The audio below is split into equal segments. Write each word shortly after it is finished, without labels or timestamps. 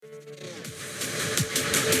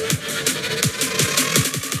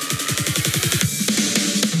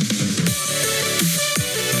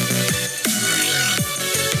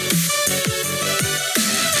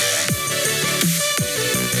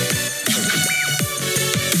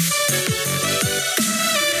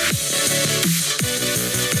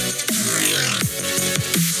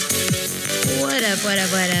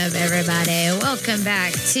up, everybody? Welcome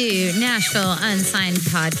back to Nashville Unsigned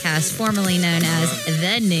Podcast, formerly known as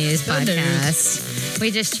The News Podcast. We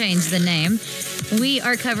just changed the name. We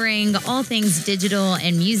are covering all things digital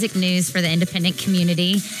and music news for the independent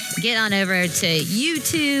community. Get on over to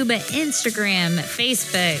YouTube, Instagram,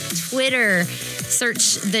 Facebook, Twitter.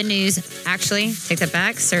 Search the news. Actually, take that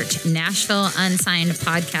back. Search Nashville Unsigned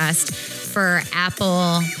Podcast for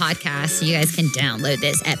Apple Podcasts. You guys can download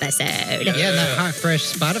this episode. Yeah, the hot,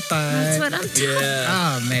 fresh Spotify. That's what I'm talking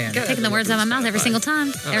about. Oh, man. Taking the words out of my mouth every single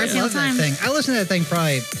time. Every single time. That thing. I listen to that thing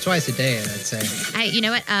probably twice a day, I'd say. Hey, you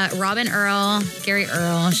know what? Robin Earl, Gary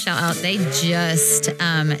Earl, shout out. They just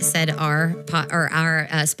said our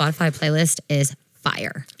Spotify playlist is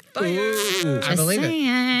fire. I believe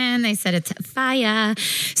it. They said it's fire.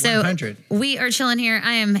 So 100. we are chilling here.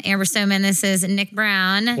 I am Amber Stoneman. This is Nick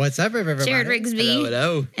Brown. What's up, everybody? Jared Rigsby.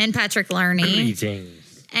 Hello. And Patrick Larney. Greetings.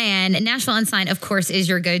 And Nashville Unsigned, of course, is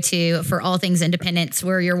your go-to for all things independence.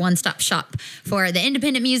 We're your one-stop shop for the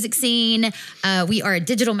independent music scene. We are a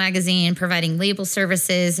digital magazine providing label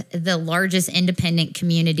services, the largest independent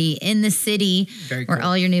community in the city where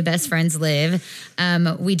all your new best friends live.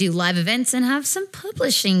 We do live events and have some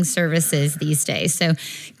publishing services these days. So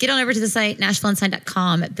get on over to the site,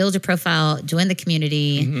 NashvilleUnsigned.com, build your profile, join the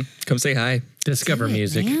community. Mm-hmm. Come say hi. Discover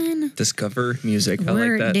music. Man. Discover music. I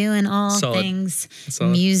We're like that. doing all Solid. things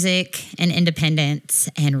Solid. music and independence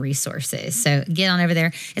and resources. So get on over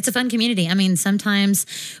there. It's a fun community. I mean, sometimes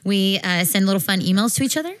we send little fun emails to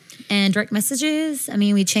each other and direct messages. I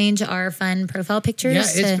mean, we change our fun profile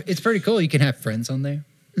pictures. Yeah, it's pretty cool. You can have friends on there.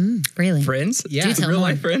 Really? Friends? Yeah. Do tell Real more.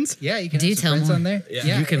 life friends? Yeah, you can Do have some tell friends more. on there.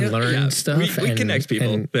 Yeah. You can learn stuff. We connect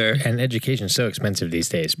people there. And education is so expensive these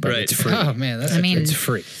days, but Right. it's free. Oh, man. That's It's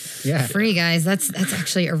free. yeah. Free, guys. That's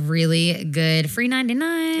actually a really good free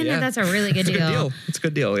 99. Yeah. That's a really good It's a deal. good deal. It's a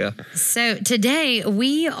good deal, yeah. So today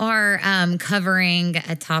we are covering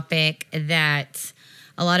a topic that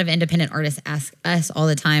a lot of independent artists ask us all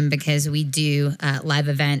the time because we do live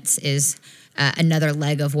events is another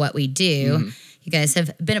leg of what we do. Mm-hmm. You guys have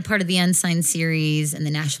been a part of the Unsigned series and the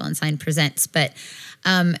Nashville Unsigned Presents. But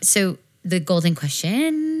so the golden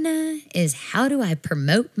question is, how do I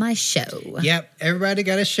promote my show? Yep. Everybody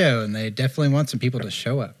got a show, and they definitely want some people to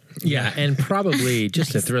show up. Yeah, and probably,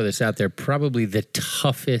 just to throw this out there, probably the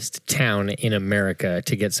toughest town in America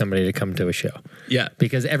to get somebody to come to a show. Yeah.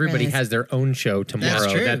 Because everybody Right. has their own show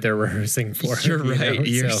tomorrow true. that they're rehearsing for. You're you right. know,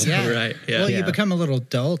 You're so- so right. Yeah. Well, you Yeah. become a little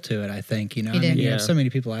dull to it, I think. You know, You I mean, do. you have Yeah. so many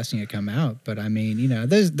people asking you to come out, but I mean, you know,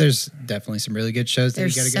 there's definitely some really good shows that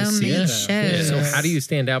There's you got to go so see. many though. shows. So how do you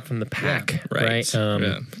stand out from the pack? Right. Right. Well,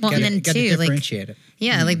 Yeah. Gotta- and then gotta too, like, differentiate it.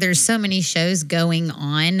 yeah, like there's so many shows going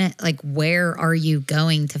on. Like, where are you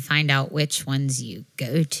going to find out which ones you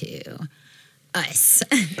go to? Us.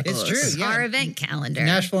 It's true. Yeah. Our event calendar.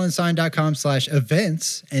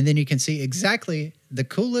 NashvilleUnsigned.com/events, and then you can see exactly the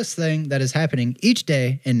coolest thing that is happening each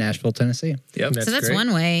day in Nashville, Tennessee. Yep. So that's great.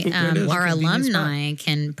 one way It is a our convenient alumni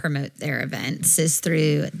can promote their events is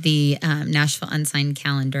through the Nashville Unsigned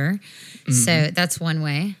calendar. So that's one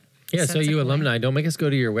way. Yeah, so that's you a way. alumni, don't make us go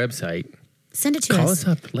to your website. Send it to Call us. us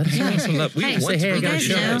up. Let us know. So look, we Hey, want say, hey, I to You got promote guys,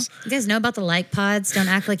 shows. know, you guys know about the like pods? Don't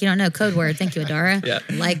act like you don't know. Code word. Thank you, Adara. Yeah.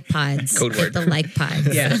 Like pods. Code Hit word. the like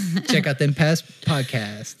pods. Yeah, check out them past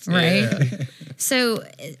podcasts. Right. So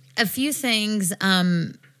a few things,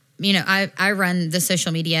 you know, I run the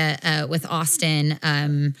social media with Austin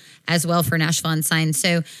as well for Nashville Unsigned.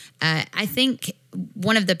 So I think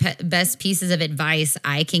one of the best pieces of advice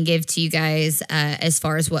I can give to you guys as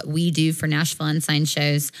far as what we do for Nashville Unsigned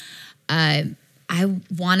shows, I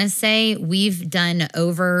want to say we've done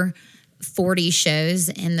over 40 shows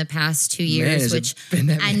in the past 2 years, has it which been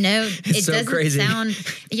that I many? know It's it so doesn't crazy. sound,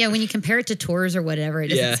 yeah, when you compare it to tours or whatever, it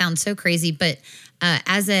doesn't Yeah. sound so crazy. But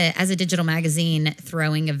as a digital magazine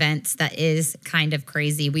throwing events, that is kind of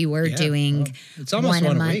crazy. We were Yeah, doing well, it's almost one a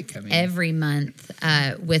one a month week, I mean. every month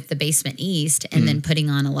with the Basement East, and Mm-hmm. then putting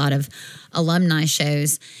on a lot of alumni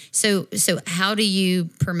shows. So how do you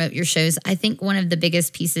promote your shows? I think one of the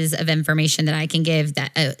biggest pieces of information that I can give,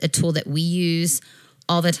 that a tool that we use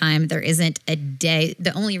all the time. There isn't a day.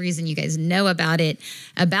 The only reason you guys know about it,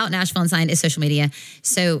 about Nashville Unsigned, is social media.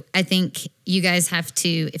 So I think you guys have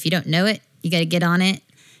to, if you don't know it, you got to get on it.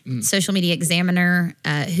 Social Media Examiner,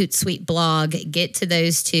 Hootsuite blog. Get to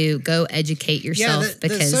those two. Go educate yourself. Yeah,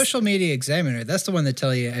 the Social Media Examiner, that's the one that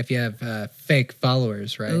tell you if you have fake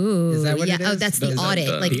followers, right? Ooh, is that what yeah. it is? Oh, that's the audit.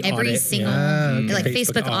 Like the every audit, single, okay. like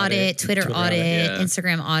Facebook audit, Twitter audit,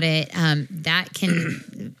 Instagram audit. That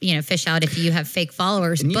can, fish out if you have fake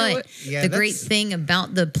followers. And you know But what? Yeah, the great that's- thing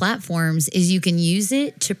about the platforms is you can use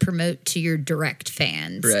it to promote to your direct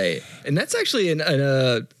fans. Right. And that's actually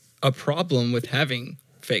a problem with having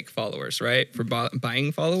fake followers, right? For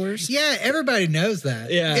buying followers. Yeah, everybody knows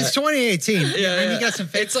that. Yeah. It's 2018. Yeah, And yeah. you got some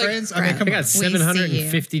fake It's like- friends. I mean, come I on. got see you.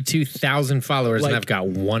 752,000 followers, and Like- I've got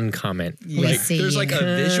one comment. We see There's you. like a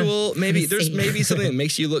visual, We there's see you. maybe something that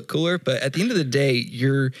makes you look cooler, but at the end of the day,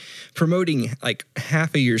 you're promoting like half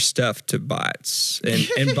of your stuff to bots,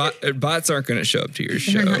 and bots aren't going to show up to your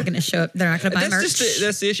show. They're not going to show up. They're not going to buy merch.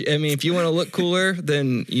 That's the issue. I mean, if you want to look cooler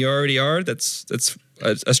than you already are, that's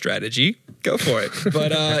a strategy. Go for it.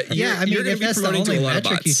 But Yeah, I mean, you're going if to be that's the promoting to only a lot of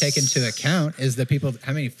metric you bots. take into account is the people,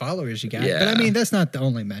 how many followers you got. Yeah. But I mean, that's not the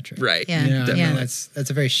only metric. Right. Yeah. You know, I mean, Yeah. that's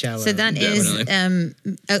a very shallow. So that is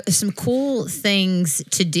some cool things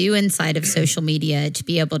to do inside of social media to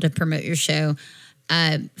be able to promote your show.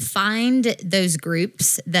 Find those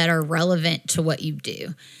groups that are relevant to what you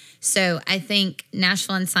do. So I think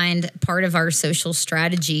Nashville Unsigned, part of our social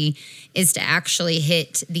strategy is to actually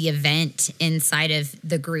hit the event inside of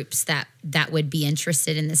the groups that would be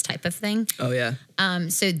interested in this type of thing. Oh yeah.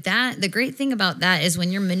 So the great thing about that is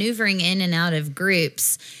when you're maneuvering in and out of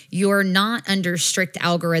groups, you're not under strict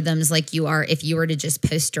algorithms like you are if you were to just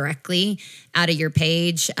post directly out of your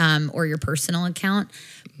page or your personal account.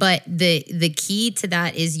 But the key to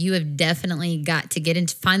that is you have definitely got to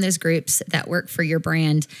find those groups that work for your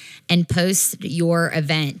brand and post your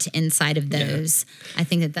event inside of those. I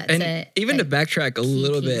think that's And it. even to backtrack a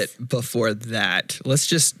little piece. bit before that, let's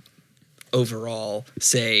just overall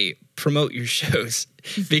say promote your shows,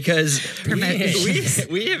 because Promote your shows.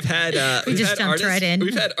 we have had We we've just had jumped artists, right in.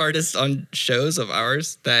 We've had artists on shows of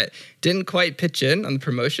ours that didn't quite pitch in on the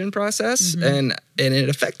promotion process, Mm-hmm. and it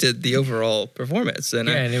affected the overall performance. And,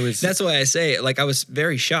 Yeah, and it was- that's why I say, like, I was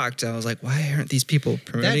very shocked. I was like, why aren't these people that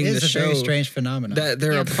promoting the is a show? very strange phenomenon. That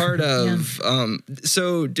they're Yeah. a part of.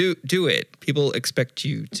 So do it. People expect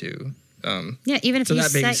you to. Yeah, even if So you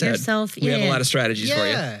that being set said, yourself. we have a lot of strategies for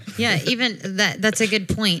you. yeah. Yeah, even that's a good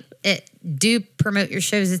point. Do promote your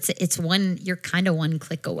shows. It's one, you're kind of one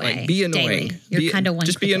click away. Like, be annoying. daily. You're kind of one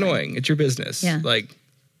Just click be away. annoying. It's your business. Yeah. Like,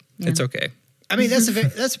 it's okay. I mean, that's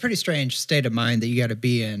a pretty strange state of mind that you got to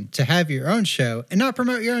be in to have your own show and not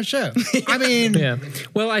promote your own show. I mean, Yeah.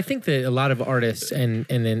 Well, I think that a lot of artists and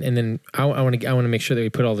then I want to make sure that we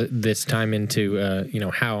put all this time into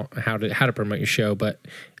how to promote your show. But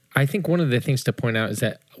I think one of the things to point out is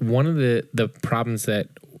that one of the problems that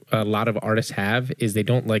a lot of artists have is they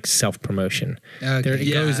don't like self-promotion. Okay.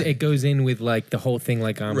 It goes in with like the whole thing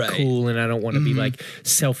like I'm Right. cool and I don't want to be like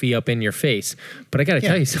selfie up in your face. But I got to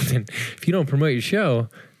tell you something. If you don't promote your show,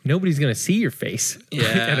 nobody's going to see your face Yeah.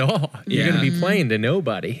 at all. You're going to be playing to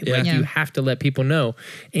nobody. Yeah. Like Yeah. you have to let people know.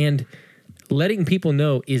 And letting people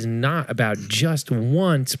know is not about just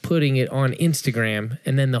once putting it on Instagram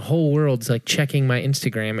and then the whole world's like checking my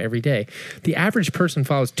Instagram every day. The average person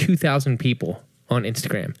follows 2,000 people on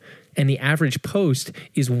Instagram, and the average post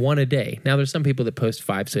is one a day. Now, there's some people that post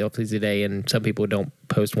 5 selfies a day, and some people don't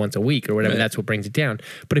post once a week or whatever. Right. That's what brings it down.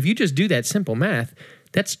 But if you just do that simple math,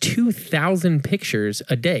 that's 2,000 pictures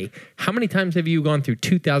a day. How many times have you gone through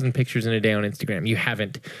 2,000 pictures in a day on Instagram? You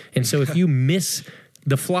haven't. And so if you miss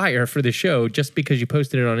the flyer for the show just because you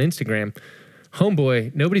posted it on Instagram,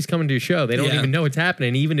 homeboy, nobody's coming to your show. They don't Yeah. even know it's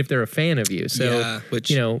happening, even if they're a fan of you. So, Yeah,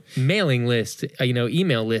 which- mailing list,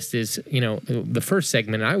 email list is, the first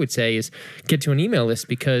segment I would say is get to an email list,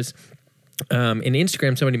 because in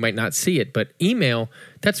Instagram somebody might not see it, but email,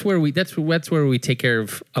 that's where we take care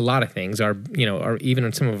of a lot of things, or even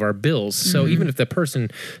on some of our bills. So even if the person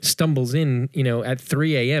stumbles in, at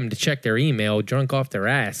 3 a.m. to check their email, drunk off their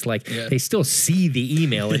ass, they still see the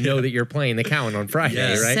email and know that you're playing the Cowan on Friday,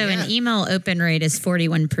 Yes. right? So an email open rate is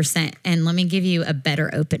 41%. And let me give you a better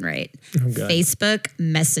open rate. God. Facebook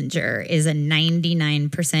Messenger is a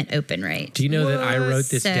 99% open rate. Do you know that I wrote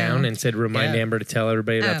this So- down and said remind Yeah. Amber to tell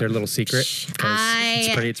everybody about Oh. their little secret? 'Cause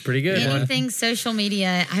it's pretty good. Anything social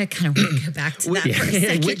media, I kind of want to go back to that for a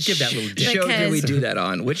second. Give that little dip. show did we Because do that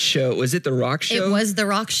on? Which show? Was it the rock show? It was the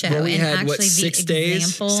rock show. Where we and had, actually what, the 6 days?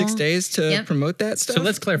 example, 6 days to Yep. promote that stuff? So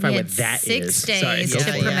let's clarify we what had that is. 6 days Sorry, go to for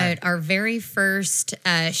it. promote our very first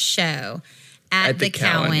show at the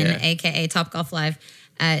Cowan, yeah. aka Top Golf Live.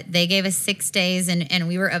 They gave us 6 days, and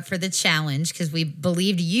we were up for the challenge because we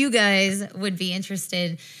believed you guys would be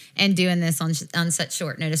interested in doing this on such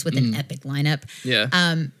short notice with an epic lineup. Yeah.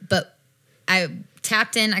 But I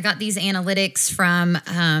tapped in. I got these analytics from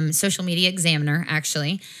Social Media Examiner,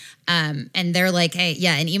 actually. And they're like, hey,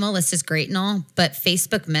 yeah, an email list is great and all, but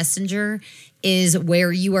Facebook Messenger is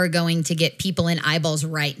where you are going to get people in eyeballs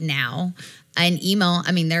right now. An email,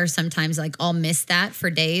 I mean, there are sometimes like I'll miss that for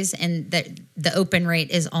days, and the open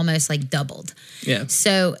rate is almost like doubled. Yeah.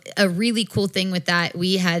 So a really cool thing with that,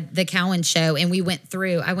 we had the Cowan show, and I went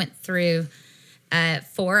through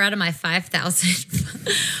 4 out of my 5,000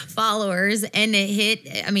 followers, and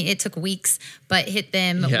it took weeks, but hit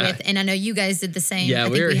them with, and I know you guys did the same. Yeah, I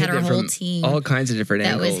think we had our whole team all kinds of different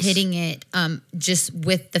that angles was hitting it just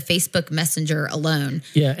with the Facebook Messenger alone.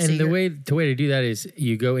 Yeah, So and the way to do that is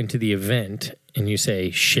you go into the event and you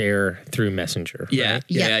say share through Messenger. Yeah, right?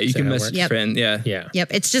 yeah, Yep. you Is that can how it message works? a friend. Yeah, Yeah. Yep,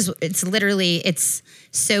 it's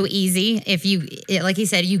so easy. If like he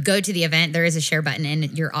said, you go to the event, there is a share button,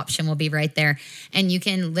 and your option will be right there, and you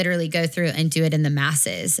can literally go through and do it in the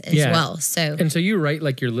masses as well. So And so you write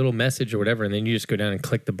like your little message or whatever, and then you just go down and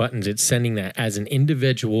click the buttons. It's sending that as an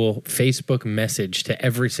individual Facebook message to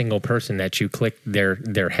every single person that you click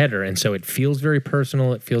their header. And so it feels very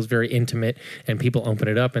personal. It feels very intimate, and people open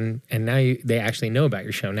it up, and now they actually know about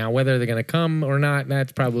your show. Now, whether they're going to come or not,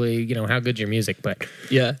 that's probably, how good's your music, but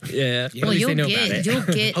yeah. at least they know about it. You'll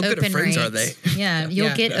get How good of open friends rate. are they? Yeah, you'll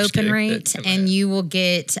Yeah. get No, just open kidding. rate, and you will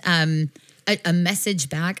get a message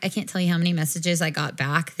back. I can't tell you how many messages I got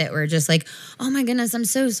back that were just like, "Oh my goodness, I'm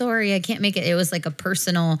so sorry, I can't make it." It was like a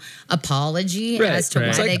personal apology Right, as to right. why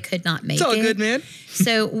It's like, they could not make It's all it. good, man.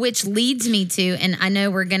 So, which leads me to, and I know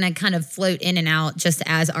we're going to kind of float in and out just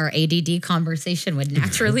as our ADD conversation would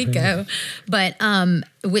naturally go, but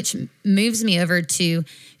which moves me over to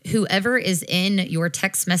whoever is in your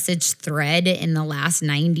text message thread in the last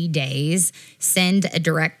 90 days, send a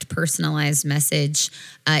direct personalized message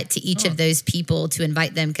to each of those people to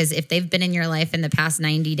invite them. Because if they've been in your life in the past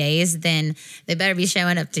 90 days, then they better be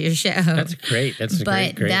showing up to your show. That's great. That's a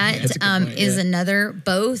But great. that That's a good point, is yeah. another.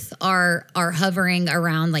 Both are hovering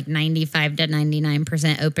around like 95 to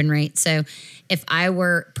 99% open rate. So if I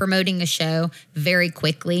were promoting a show very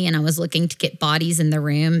quickly and I was looking to get bodies in the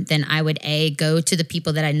room, then I would go to the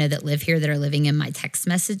people that I know that live here that are living in my text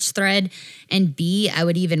message thread, and B, I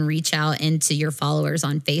would even reach out into your followers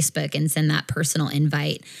on Facebook and send that personal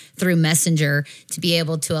invite through Messenger to be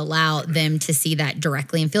able to allow them to see that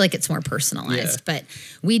directly and feel like it's more personalized. But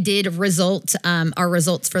we did our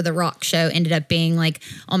results for the rock show ended up being like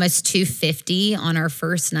almost 250 on our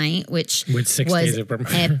first night, which With 6 was days of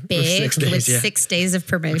epic with 6 days of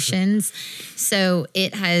promotions. So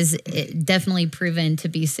it has definitely proven to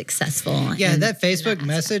be successful. Yeah, in that Facebook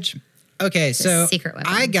message. Okay, so secret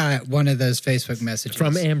weapon. I got one of those Facebook messages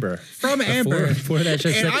From Amber. From Amber. Before that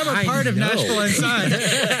show, she's And like, I'm a "I part of know." Nashville Unsigned,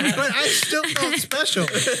 but I still felt special.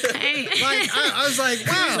 Hey. Like I was like,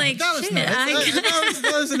 wow, like, that was shit, nice.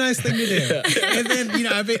 That was a nice thing to do. And then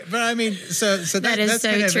so That is that's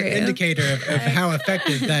so kind of true. an indicator of how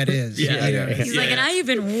effective that is. Yeah, you know? yeah. He's like, and I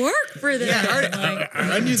even work for this.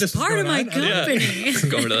 I knew this was Part of going my on. company.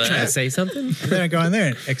 Going to Can I that. say something? And then I go on there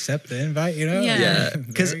and accept the invite. Yeah. Yeah, There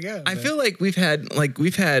because we go. I feel like we've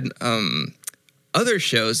had other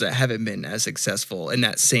shows that haven't been as successful in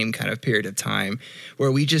that same kind of period of time,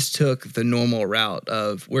 where we just took the normal route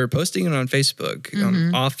of we're posting it on Facebook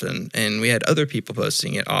often, and we had other people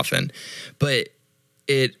posting it often, but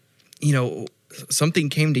it, something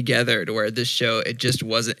came together to where this show, it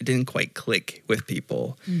didn't quite click with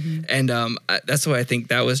people. And that's why I think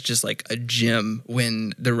that was just like a gem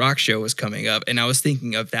when the rock show was coming up. And I was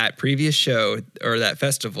thinking of that previous show or that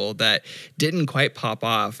festival that didn't quite pop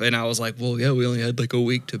off. And I was like, well, yeah, we only had like a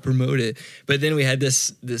week to promote it. But then we had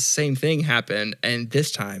this same thing happen. And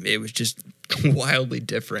this time it was just wildly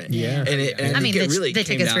different. Yeah. And I I think mean, it the- really the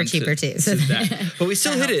came tickets were down cheaper to too, so that. But we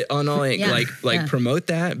still hit it on all Yeah. Yeah. promote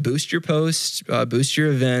that, boost your post, boost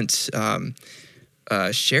your event,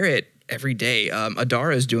 share it every day.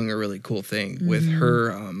 Adara is doing a really cool thing with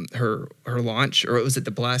her launch, or was it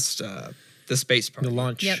the blast, the space party? The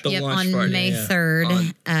launch. Yep, The launch on party, May yeah.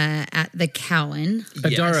 3rd at the Cowan.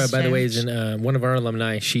 Adara, Yes. by the way, is one of our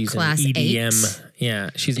alumni. She's Class an EDM. 8. Yeah,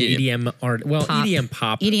 she's an Yeah. EDM art. Well, Pop. EDM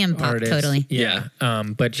pop. EDM pop, artist. totally. Yeah.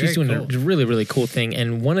 But she's Very doing a really, really cool thing.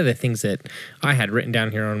 And one of the things that I had written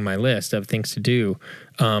down here on my list of things to do,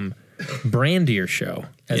 brand your show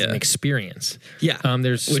as Yeah. an experience. Yeah.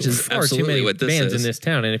 There's Which is far too absolutely many what this bands is. in this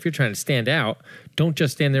town, and if you're trying to stand out, don't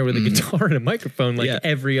just stand there with a guitar and a microphone like Yeah.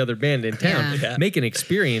 every other band in town. Yeah. Yeah. Make an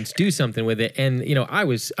experience, do something with it. And I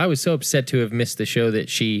was so upset to have missed the show that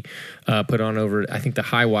she put on over, I think, the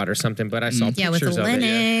High Watt or something. But I saw Yeah, with pictures of Lennox.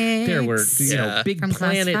 it. There were Yeah. big From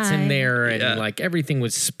Class planets in 5. there, and Yeah. like everything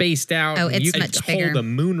was spaced out. Oh, and it's you could much hold bigger. a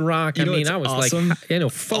moon rock. You know I mean, what's I was awesome? like,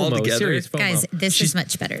 FOMO, Altogether. serious FOMO. Guys, this is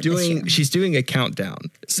much better. this year. She's doing a countdown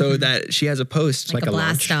so that she has a post like a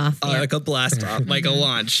blast off. Yeah. like a blast off, like a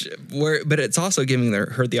launch. But it's also giving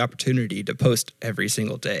her the opportunity to post every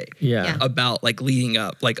single day. Yeah. About like leading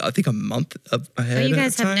up, like I think a month ahead. Oh, you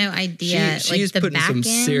guys of have time. no idea, She like, is the putting some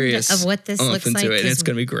back end serious of what this oomph looks into like, it, and 'cause it's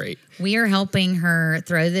going to be great. We are helping her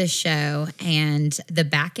throw this show, and the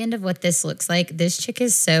back end of what this looks like, this chick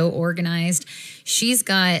is so organized. She's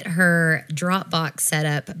got her Dropbox set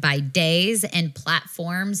up by days and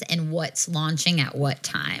platforms and what's launching at what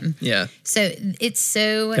time. Yeah. So it's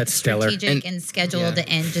so That's stellar. strategic and scheduled, Yeah.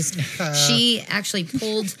 and just she actually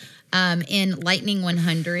pulled in Lightning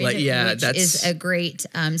 100, Like, yeah, which that's- is a great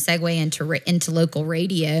segue into local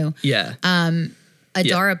radio. Yeah.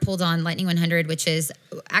 Adara pulled on Lightning 100, which is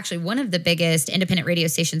actually one of the biggest independent radio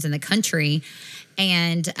stations in the country.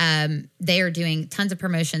 And they are doing tons of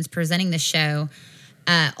promotions, presenting the show.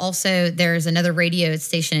 Also, there's another radio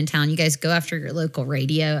station in town. You guys go after your local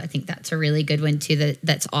radio. I think that's a really good one, too,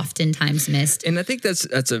 that's oftentimes missed. And I think that's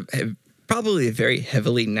probably a very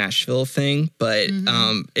heavily Nashville thing. But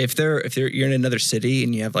if you're in another city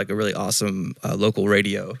and you have like a really awesome local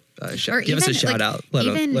radio, give us a shout out. Let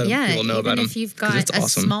people know about them. If you've 'cause got it's a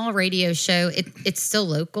awesome. small radio show, it's still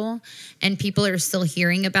local, and people are still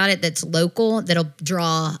hearing about it. That's local. That'll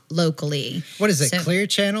draw locally. What is it? So- Clear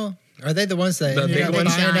Channel? Are they the ones that The big ones?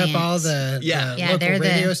 buying up Giants. all the Yeah. Yeah, local they're the-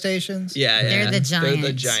 radio stations? Yeah, They're the They're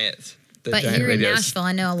the giants. giants. The But giant here in radios. Nashville,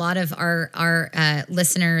 I know a lot of our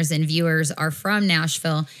listeners and viewers are from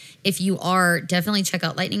Nashville. If you are, definitely check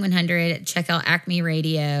out Lightning 100. Check out Acme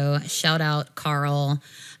Radio. Shout out Carl.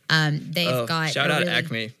 They've got shout a out really-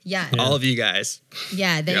 Acme. Yeah, All of you guys.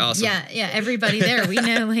 yeah, You're awesome. yeah. Everybody there. We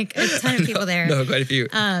know like a ton of people there. No, quite a few.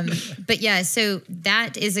 But yeah, so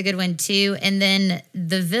that is a good one too. And then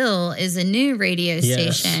The Ville is a new radio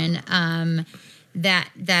Yes. station that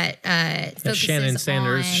focuses Shannon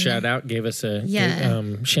Sanders, on, shout out, gave us a Yeah.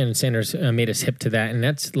 Shannon Sanders made us hip to that, and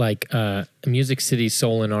that's like Music City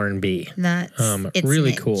soul and R&B. That's it's Really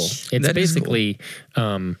niche. cool. It's That is cool. basically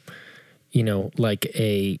like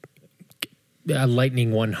a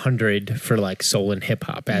Lightning 100 for like soul and hip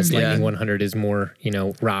hop, as Yeah. Lightning 100 is more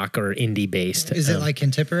rock or indie based. Is it like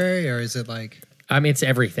contemporary or is it like I mean, it's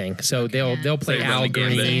everything. So they'll play They Al run the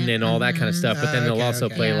gambit. Green and all that kind of stuff, but then they'll Okay, also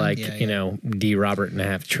okay. play Yeah. like Yeah, D. Robert and the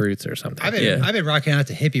Half Truths or something. I've been rocking out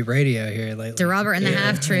to hippie radio here lately. The Robert and the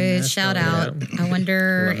Half Truths, shout out. I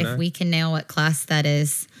wonder Love if that. we can nail what class that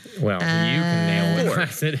is. Well, you can nail what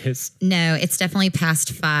class it is. No, it's definitely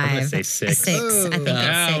past 5. I'm gonna say 6. A 6. I think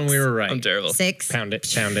it's 6. We were right. I'm terrible. 6. Pound it.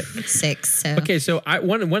 6. So Okay, so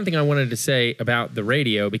one thing I wanted to say about the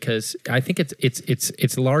radio, because I think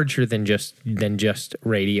it's larger than just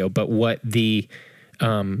radio, but what the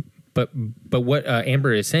but what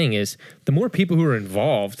Amber is saying is the more people who are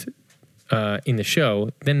involved in the show,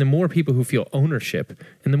 then the more people who feel ownership,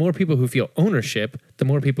 and the more people who feel ownership, the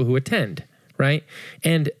more people who attend, right?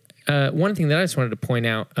 And one thing that I just wanted to point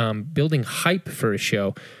out, building hype for a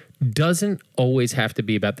show doesn't always have to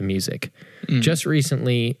be about the music. Just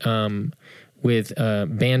recently, with a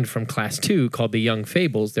band from Class 2 called the Young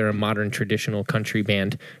Fables, they're a modern traditional country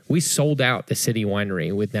band. We sold out the City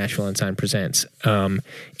Winery with Nashville Unsigned Presents.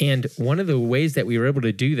 And one of the ways that we were able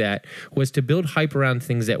to do that was to build hype around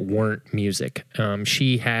things that weren't music.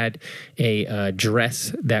 She had a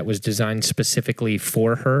dress that was designed specifically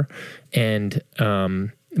for her, and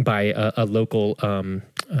by a local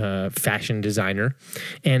fashion designer,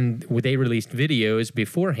 and they released videos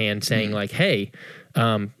beforehand saying like, hey,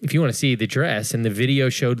 if you want to see the dress, and the video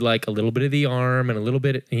showed like a little bit of the arm and a little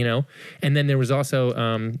bit, and then there was also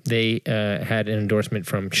they had an endorsement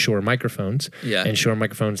from Shure Microphones, and Shure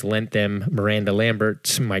Microphones lent them Miranda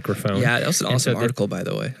Lambert's microphone. Yeah, that was an And so awesome article, by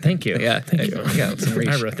the way. Thank you. Yeah, Thank you. Yeah, it was great.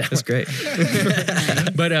 I wrote that. That's great.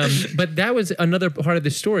 But that was another part of the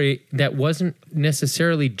story that wasn't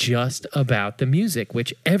necessarily just about the music,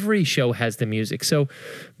 which every show has the music. So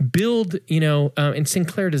build, and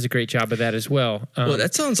Sinclair does a great job of that as well. Well,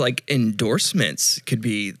 that sounds like endorsements could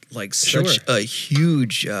be like such Sure. a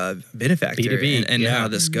huge benefactor B2B, in yeah. how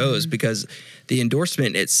this goes, because the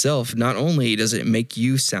endorsement itself, not only does it make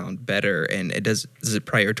you sound better, and it does it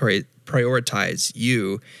prioritize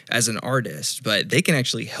you as an artist, but they can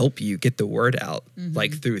actually help you get the word out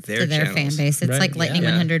like through their to their channels. fan base. It's Right. like Lightning Yeah.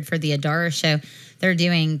 100 for the Adara show. They're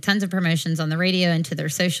doing tons of promotions on the radio and to their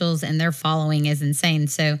socials, and their following is insane.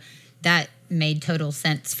 So that made total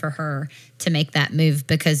sense for her to make that move,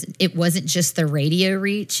 because it wasn't just the radio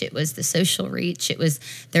reach, it was the social reach, it was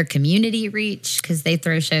their community reach, because they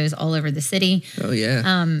throw shows all over the city. Oh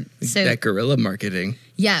yeah. So That guerrilla marketing.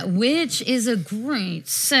 yeah, which is a great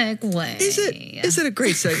segue. Is it a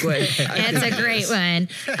great segue? It's a great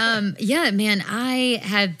one. Yeah, man, I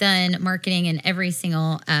have done marketing in every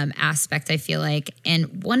single aspect, I feel like.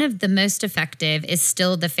 And one of the most effective is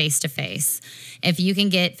still the face-to-face. If you can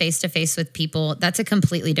get face-to-face with people, that's a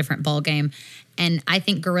completely different ballgame. And I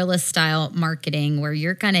think guerrilla style marketing, where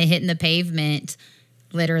you're kind of hitting the pavement,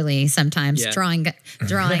 literally sometimes Yeah. drawing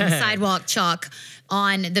sidewalk chalk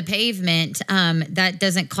on the pavement, that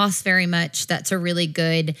doesn't cost very much. That's a really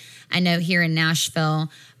good, I know here in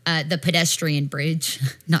Nashville, the pedestrian bridge,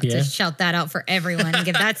 not Yeah. to shout that out for everyone and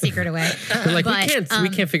give that secret away. But like we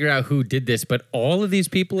can't figure out who did this, but all of these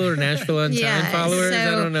people are Nashville on Time followers.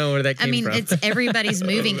 I don't know where that came from. It's everybody's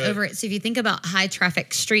moving over it. So if you think about high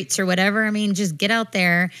traffic streets or whatever, I mean, just get out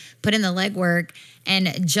there, put in the legwork,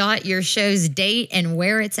 and jot your show's date and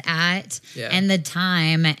where it's at and the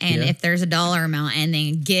time, and if there's a dollar amount, and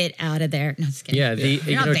then get out of there. No, just kidding. Yeah,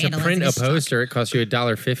 You're not to vandalizing, print a it's just poster, it costs you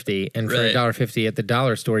 $1.50, and for Right. $1.50 at the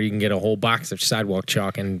dollar store, you can get a whole box of sidewalk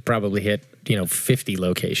chalk and probably hit 50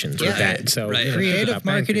 locations with that. So Right. you know, Creative about bang for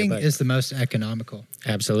your marketing buck. is the most economical,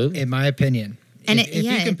 absolutely. in my opinion. And if you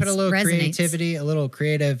can put a it little resonates. creativity, a little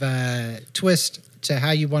creative twist to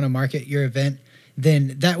how you want to market your event,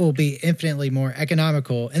 then that will be infinitely more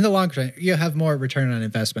economical in the long run. You'll have more return on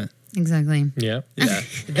investment. Exactly. Yeah. Yeah.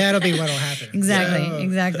 That'll be what'll happen. Exactly. So,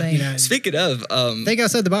 Exactly. You know, Speaking of, think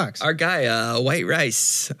outside the box. our guy White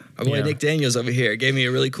Rice, our boy Yeah. Nick Daniels over here, gave me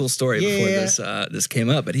a really cool story before Yeah. this came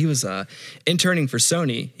up. But he was interning for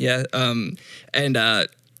Sony, and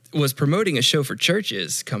was promoting a show for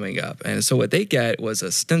churches coming up. And so what they get was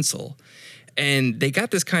a stencil, and they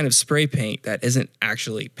got this kind of spray paint that isn't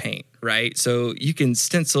actually paint, right? So you can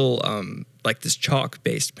stencil like this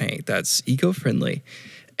chalk-based paint that's eco-friendly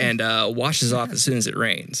and washes off as soon as it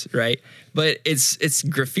rains, right? But it's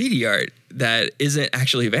graffiti art that isn't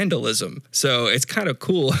actually vandalism. So it's kind of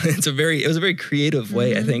cool. It was a very creative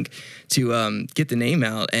way, I think, to get the name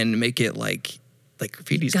out and make it like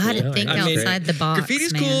graffiti's Got cool. to think I mean, outside the box.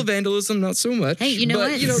 Graffiti's man. cool, vandalism not so much. Hey, you know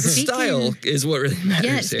but, what? You know, the Speaking- style is what really matters.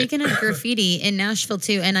 Yeah, here. speaking of graffiti in Nashville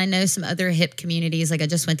too, and I know some other hip communities. Like I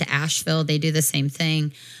just went to Asheville; they do the same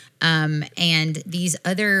thing. And these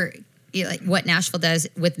other, like what Nashville does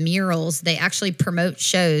with murals, they actually promote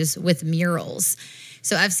shows with murals.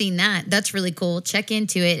 So I've seen that. That's really cool. Check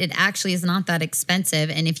into it. It actually is not that expensive.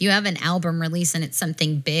 And if you have an album release and it's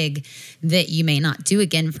something big that you may not do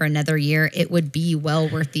again for another year, it would be well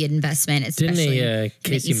worth the investment. Didn't Especially a in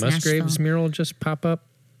Casey East Musgraves Nashville. mural just pop up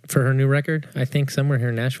for her new record? I think somewhere here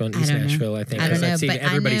in Nashville, in I East don't know. Nashville, I think. I don't 'Cause I've know, seen but I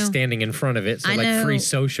everybody know- standing in front of it. So I like know- free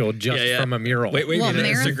social just Yeah. from a mural. Wait, Well, get an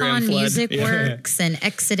Instagram Marathon flood. Music Yeah. Works and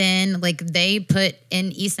Exodin, like they put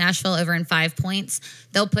in East Nashville over in 5 Points,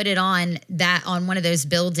 they'll put it on one of those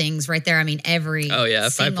buildings right there. I mean, every Oh, yeah,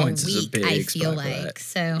 5 single Points is a week, big I feel spot for like. that.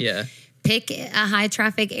 So Yeah. pick a high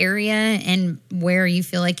traffic area and where you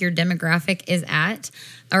feel like your demographic is at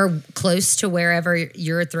or close to wherever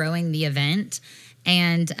you're throwing the event.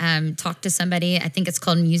 And talk to somebody. I think it's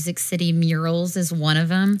called Music City Murals is one of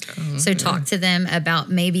them. So talk to them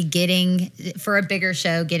about maybe getting, for a bigger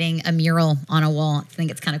show, getting a mural on a wall. I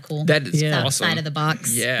think it's kind of cool. That is Yeah. awesome. Outside of the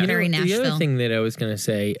box. Yeah. Very The Nashville. other thing that I was going to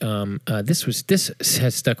say, this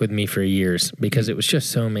has stuck with me for years because it was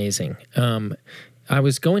just so amazing. I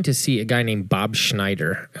was going to see a guy named Bob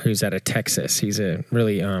Schneider, who's out of Texas. He's a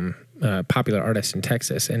really popular artist in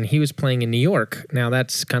Texas, and he was playing in New York. Now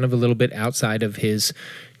that's kind of a little bit outside of his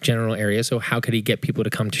general area. So how could he get people to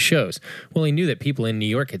come to shows? Well, he knew that people in New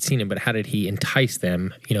York had seen him, but how did he entice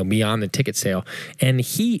them, beyond the ticket sale? And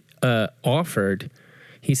he offered.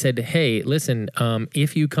 He said, "Hey, listen,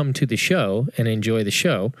 if you come to the show and enjoy the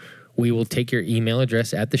show, we will take your email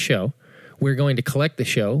address at the show. We're going to collect the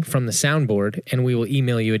show from the soundboard, and we will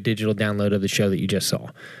email you a digital download of the show that you just saw."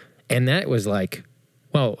 And that was like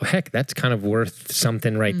well, heck, that's kind of worth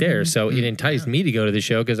something right there. So it enticed me to go to the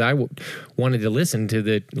show because I wanted to listen to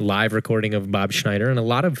the live recording of Bob Schneider, and a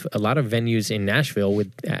lot of venues in Nashville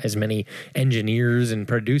with as many engineers and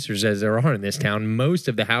producers as there are in this town. Most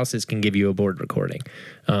of the houses can give you a board recording,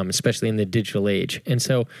 especially in the digital age. And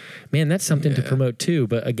so, man, that's something to promote too.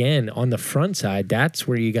 But again, on the front side, that's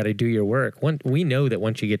where you got to do your work. We know that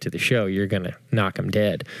once you get to the show, you're gonna knock them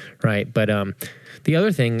dead, right? But the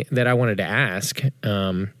other thing that I wanted to ask,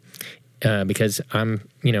 because I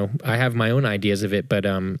have my own ideas of it, but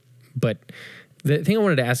the thing I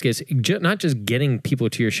wanted to ask is not just getting people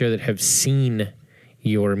to your show that have seen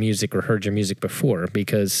your music or heard your music before,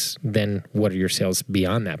 because then what are your sales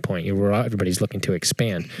beyond that point? Everybody's looking to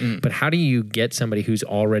expand. But how do you get somebody who's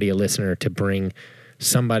already a listener to bring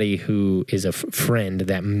somebody who is a friend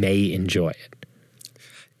that may enjoy it?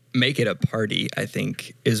 Make it a party, I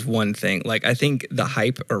think, is one thing. Like, I think the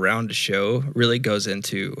hype around a show really goes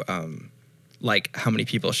into like how many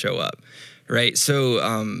people show up, right?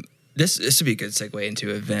 So this would be a good segue into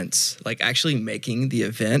events. Like, actually making the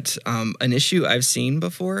event. An issue I've seen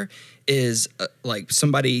before is like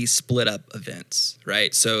somebody split up events,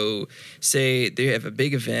 right? So say they have a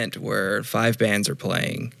big event where 5 bands are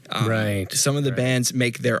playing. Right. Some of the bands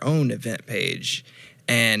make their own event page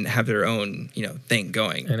and have their own, thing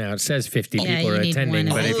going. And now it says 50 Yeah, people you are need attending,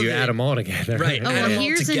 one but of if you add them all together. Right. Oh, add well, them all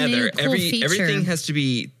here's a together. new cool feature. Everything has to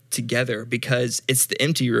be together because it's the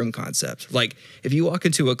empty room concept. Like, if you walk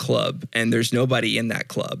into a club and there's nobody in that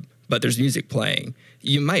club, but there's music playing,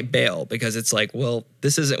 you might bail because it's like, well,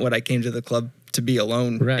 this isn't what I came to the club to be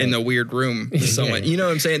alone in the weird room with someone. You know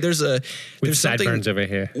what I'm saying? There's sideburns over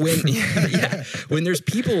here. When there's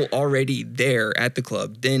people already there at the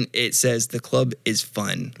club, then it says the club is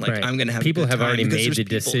fun. Like, I'm gonna have people a good have time already because made there's the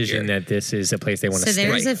people decision here. that this is a place they want to So stay.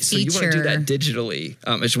 there's a So you want to do feature. that digitally.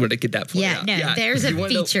 I just wanted to get that point out. Yeah, no, there's a you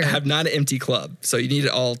want to feature. have not an empty club, so you need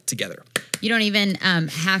it all together. You don't even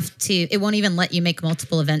have to, it won't even let you make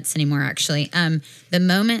multiple events anymore, actually. The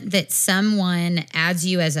moment that someone adds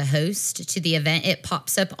you as a host to the event, it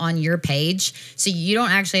pops up on your page. So you don't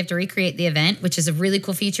actually have to recreate the event, which is a really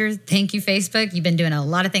cool feature. Thank you, Facebook. You've been doing a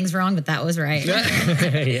lot of things wrong, but that was right.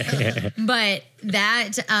 But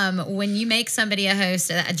that, when you make somebody a host,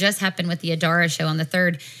 that just happened with the Adara show on the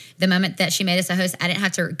 3rd. The moment that she made us a host, I didn't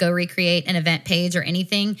have to go recreate an event page or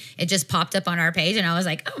anything. It just popped up on our page, and I was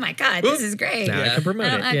like, oh my God, this is great. Now I can promote I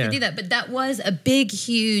don't have to do that. But that was a big,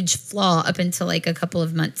 huge flaw up until like a couple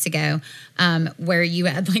of months ago, where you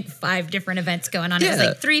had like 5 different events going on. It was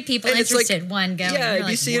like 3 people And it's like- interested, one going. Yeah, You're if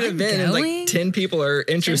like, you see an "One event and going?" like 10 people are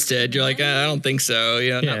interested, you're like, I don't think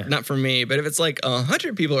so. Not for me. But if it's like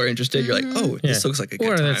 100 people are interested, you're like, oh, this looks like a good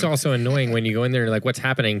Or time. that's also annoying when you go in there and like, what's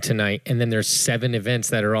happening tonight? And then there's 7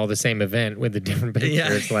 events that are all the same event with the different pictures.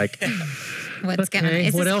 Yeah. It's like, What's going on? okay,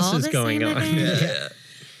 Is what this else all is the going same on? event? Yeah.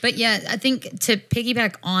 But yeah, I think to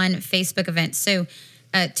piggyback on Facebook events, so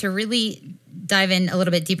to really dive in a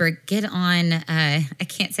little bit deeper, get on, I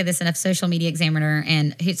can't say this enough, Social Media Examiner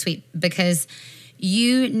and Hootsuite, because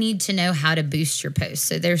you need to know how to boost your posts.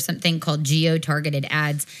 So there's something called geo-targeted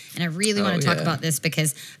ads. And I really want to talk about this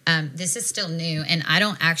because this is still new. And I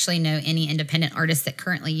don't actually know any independent artists that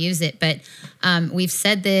currently use it. But we've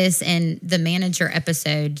said this in the Manager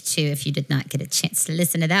episode too. If you did not get a chance to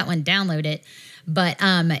listen to that one, download it. But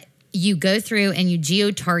you go through and you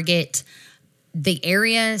geo-target the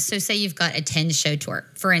area. So say you've got a 10-show tour.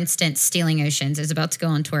 For instance, Stealing Oceans is about to go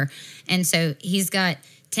on tour. And so he's got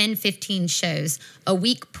 10, 15 shows. A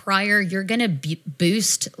week prior, you're going to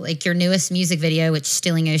boost like your newest music video, which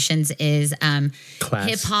Stealing Oceans is Class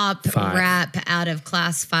hip hop 5. rap out of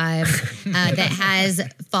Class 5 that has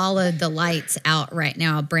Followed the Lights out right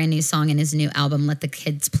now, a brand new song in his new album, Let the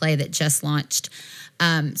Kids Play, that just launched.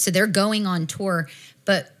 So they're going on tour.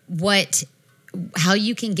 But how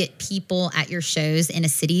you can get people at your shows in a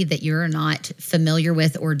city that you're not familiar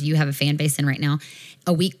with, or do you have a fan base in right now,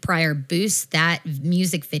 a week prior, boost that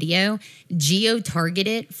music video, geo-target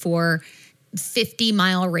it for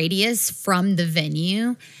 50-mile radius from the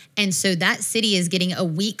venue. And so that city is getting a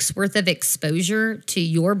week's worth of exposure to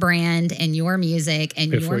your brand and your music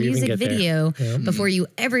and Before your you even music get there. video Yeah. before you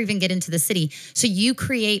ever even get into the city. So you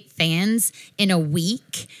create fans in a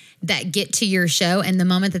week that get to your show, and the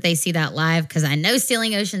moment that they see that live, because I know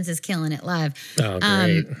Stealing Oceans is killing it live. Oh,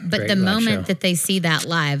 great. But Great the live moment show. that they see that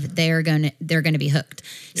live, they're gonna be hooked.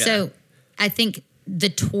 Yeah. So I think the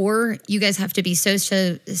tour, you guys have to be so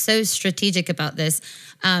strategic about this.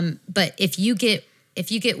 But if you get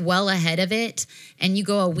if you get well ahead of it and you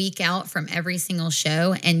go a week out from every single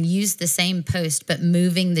show and use the same post but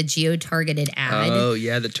moving the geo-targeted ad. Oh,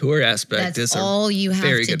 yeah, the tour aspect is That's all you have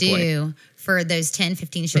very to good do point. for those 10,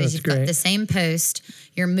 15 shows. That's You've great. got the same post,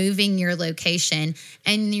 you're moving your location,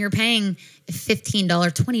 and you're paying $15,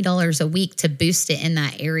 $20 a week to boost it in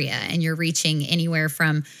that area. And you're reaching anywhere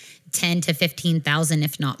from 10 to 15,000,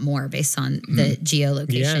 if not more, based on the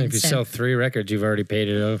geolocation. Yeah, and if you So sell 3 records, you've already paid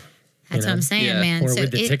it off. that's what I'm saying, Yeah. man. Or So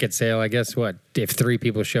with the ticket sale, I guess what? If 3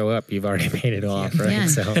 people show up, you've already paid it off, right? Yeah.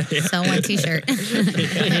 So Sell one T-shirt,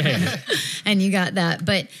 and you got that.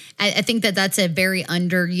 But I think that that's a very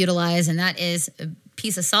underutilized, and that is a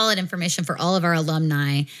piece of solid information for all of our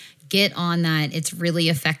alumni. Get on that; it's really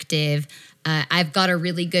effective. I've got a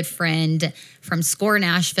really good friend from SCORE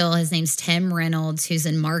Nashville. His name's Tim Reynolds, who's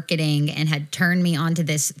in marketing and had turned me onto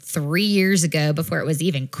this 3 years ago before it was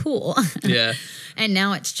even cool. Yeah. And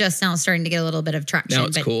now it's just now starting to get a little bit of traction. Now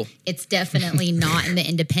it's but cool. It's definitely not in the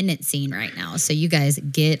independent scene right now. So you guys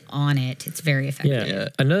get on it. It's very effective. yeah. Yeah.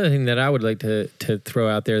 Another thing that I would like to throw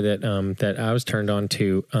out there that that I was turned on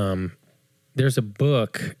to. There's a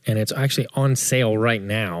book, and it's actually on sale right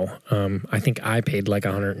now. I think I paid like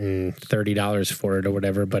 $130 for it or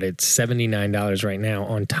whatever, but it's $79 right now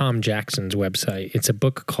on Tom Jackson's website. It's a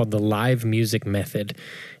book called The Live Music Method,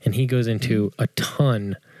 and he goes into a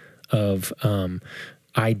ton of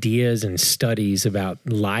ideas and studies about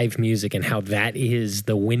live music and how that is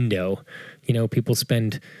the window. You know, people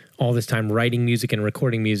spend all this time writing music and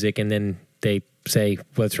recording music, and then they say,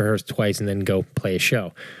 let's rehearse twice and then go play a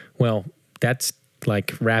show. Well, that's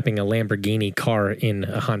like wrapping a Lamborghini car in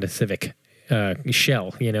a Honda Civic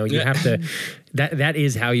shell. You know, you have to, that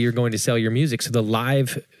is how you're going to sell your music. So the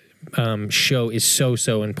live show is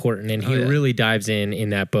so important, and he really dives in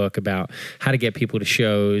that book about how to get people to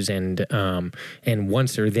shows, and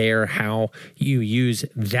once they're there, how you use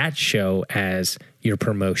that show as your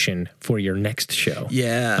promotion for your next show.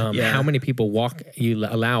 Yeah, How many people walk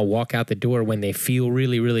out the door when they feel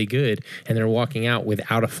really, really good, and they're walking out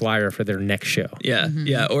without a flyer for their next show? Yeah,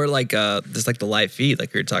 yeah, or like just like the live feed,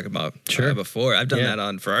 like we were talking about before. I've done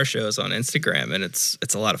that for our shows on Instagram, and it's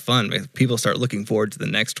a lot of fun. People start looking forward to the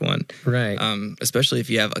next one, Right. Especially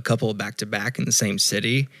if you have a couple back to back in the same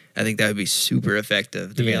city. I think that would be super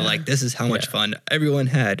effective to be like, this is how much fun everyone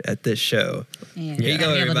had at this show. Yeah, Here you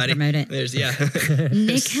go, be able to everybody. promote it. There's Nick had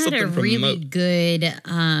a something to really promote. good,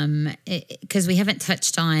 because we haven't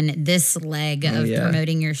touched on this leg of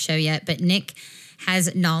promoting your show yet, but Nick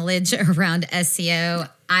has knowledge around SEO.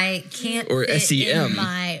 I can't Or fit SEM. in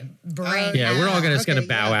my brain. Yeah, we're all just Okay, gonna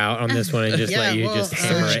bow out on this one and just Yeah, let you well, just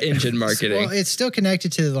hammer Search it. engine marketing. Well, it's still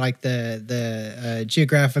connected to like the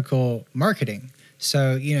geographical marketing.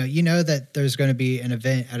 So you know that there's going to be an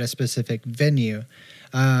event at a specific venue.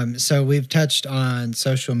 So we've touched on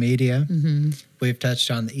social media. We've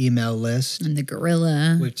touched on the email list. And the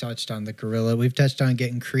gorilla. We've touched on the gorilla. We've touched on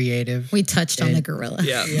getting creative. We touched on And- the gorilla.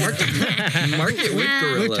 Yeah, market with We've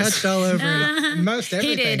gorillas. touched all over it, most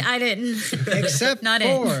everything. He did. I didn't. Except Not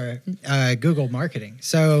for Google marketing.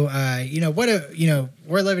 So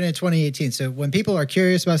we're living in 2018. So when people are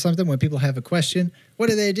curious about something, when people have a question, what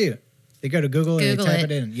do? They go to Google and Google they type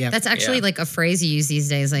it. it in. Yeah, That's actually Yeah. like a phrase you use these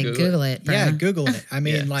days. Like Google it. Bro. yeah, Google it. I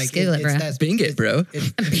mean, Yeah. like Just Google it, bro. that's Bing it, bro.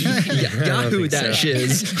 it's- Yahoo think that so.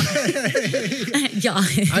 shiz. Yeah.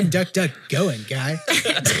 I'm duck going, guy.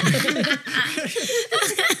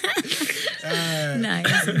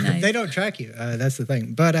 Nice. They don't track you. That's the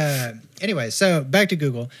thing. But anyway, so back to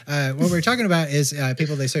Google. What we're talking about is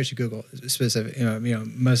people they search Google specific.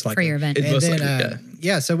 Most likely For your event. It And most then, likely,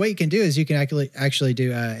 yeah. So what you can do is you can actually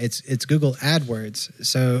do it's Google AdWords.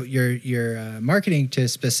 So you're marketing to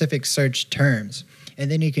specific search terms,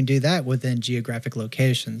 and then you can do that within geographic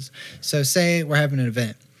locations. So say we're having an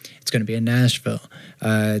event. It's going to be in Nashville.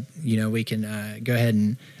 We can go ahead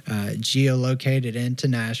and geolocate it into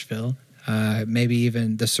Nashville. Maybe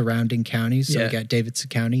even the surrounding counties. So we Yeah. got Davidson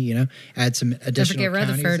County. Add some additional forget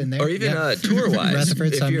counties Rutherford. in there. Or even Yeah. tour wise,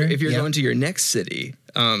 Rutherford, if Sumner, you're yeah. going to your next city,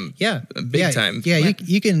 Yeah, big time. Yeah,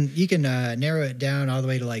 you can narrow it down all the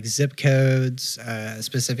way to like zip codes,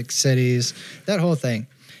 specific cities, that whole thing.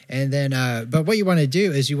 And then, but what you want to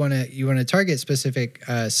do is you want to target specific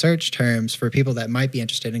search terms for people that might be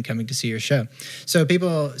interested in coming to see your show. So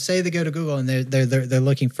people say they go to Google and they're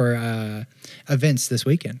looking for events this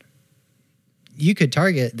weekend. You could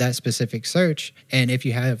target that specific search, and if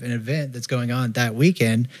you have an event that's going on that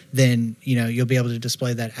weekend, then you'll be able to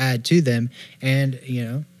display that ad to them. And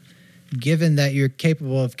given that you're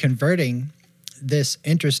capable of converting this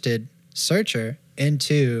interested searcher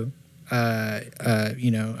into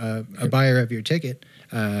a buyer of your ticket,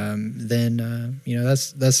 then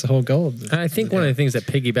that's the whole goal. I think one of the things that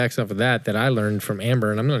piggybacks off of that I learned from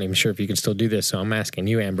Amber, and I'm not even sure if you can still do this, so I'm asking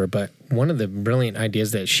you, Amber, but one of the brilliant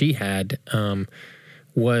ideas that she had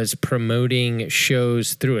was promoting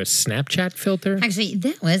shows through a Snapchat filter. Actually,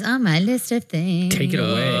 that was on my list of things. Take it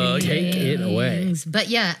away. Take it away. But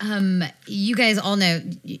yeah, you guys all know,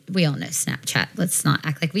 we all know Snapchat. Let's not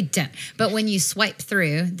act like we don't. But when you swipe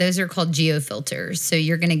through, those are called geo filters. So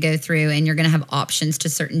you're going to go through and you're going to have options to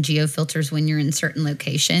certain geo filters when you're in certain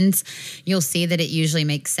locations. You'll see that it usually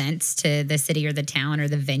makes sense to the city or the town or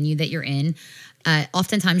the venue that you're in.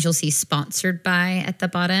 Oftentimes you'll see sponsored by at the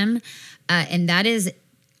bottom. And that is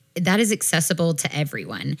accessible to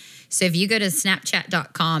everyone. So if you go to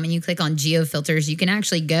snapchat.com and you click on geo filters, you can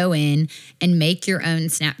actually go in and make your own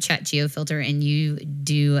Snapchat geo filter, and you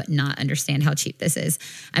do not understand how cheap this is.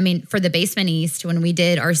 I mean, for the Basement East, when we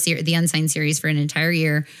did the Unsigned series for an entire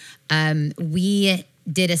year, we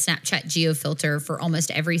did a Snapchat geo filter for almost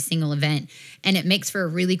every single event, and it makes for a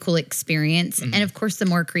really cool experience. Mm-hmm. And of course, the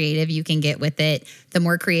more creative you can get with it, the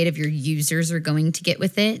more creative your users are going to get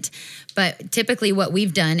with it. But typically what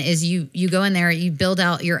we've done is you go in there, you build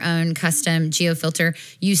out your own custom geo filter,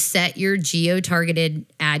 you set your geo-targeted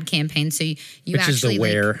ad campaign. So you Which actually is the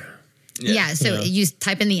where. So you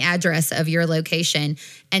type in the address of your location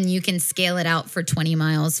and you can scale it out for 20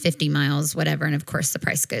 miles, 50 miles, whatever. And of course, the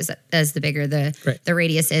price goes up as the bigger the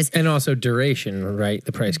radius is. And also duration, right?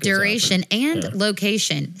 The price goes duration up. And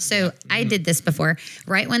location. So I did this before.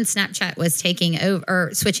 Right when Snapchat was taking over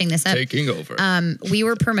or switching this up. We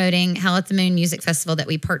were promoting Howl at the Moon Music Festival that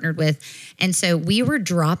we partnered with. And so we were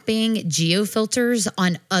dropping geo filters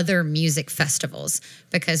on other music festivals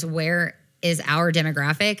because where is our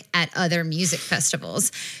demographic at other music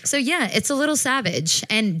festivals. So yeah, it's a little savage.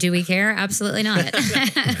 And do we care? Absolutely not.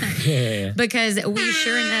 Because we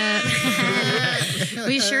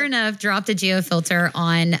sure enough dropped a geo filter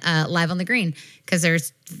on Live on the Green because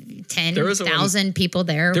there's 10,000 people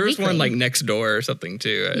there. There was one like next door or something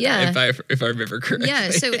too. Yeah. If I remember correctly. Yeah.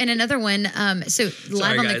 So and another one, Live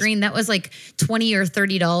on the Green, that was like $20 or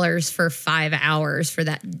 $30 for 5 hours for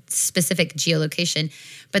that specific geolocation.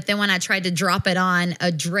 But then when I tried to drop it on a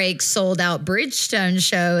Drake sold out Bridgestone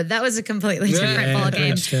show, that was a completely different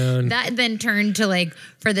ballgame. That then turned to like,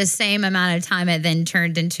 for the same amount of time, it then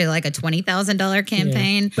turned into like a $20,000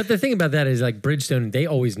 campaign. Yeah. But the thing about that is like Bridgestone, they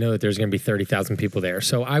always know that there's going to be 30,000 people there.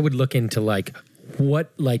 So I would look into like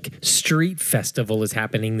what like street festival is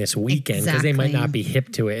happening this weekend because they might not be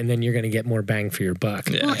hip to it, and then you're going to get more bang for your buck.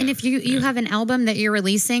 Yeah. Well, and if you have an album that you're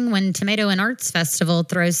releasing when Tomato and Arts Festival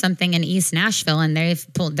throws something in East Nashville and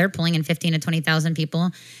they're pulling in 15 to 20,000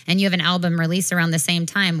 people, and you have an album release around the same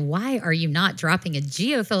time, why are you not dropping a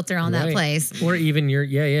geo filter on that place? Or even your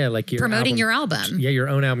like your promoting your album. Yeah, your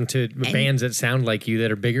own album to bands that sound like you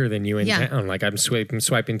that are bigger than you in town. Like I'm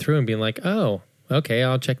swiping through and being like, oh, okay,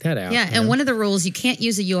 I'll check that out. Yeah, and one of the rules, you can't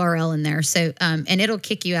use a URL in there. So, and it'll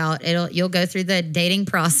kick you out. You'll go through the dating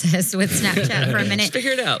process with Snapchat for a minute. Just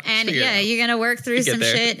figure it out. And you're gonna work through some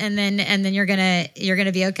shit, and then you're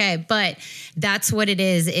gonna be okay. But that's what it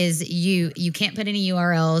is you can't put any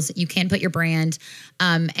URLs. You can put your brand,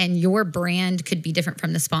 and your brand could be different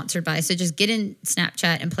from the sponsored by. So just get in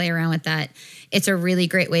Snapchat and play around with that. It's a really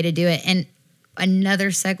great way to do it. And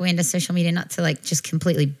another segue into social media, not to like just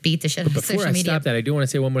completely beat the shit out of social media. Before I stop that, I do want to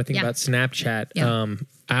say one more thing about Snapchat. Yeah.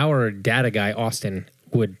 Our data guy, Austin,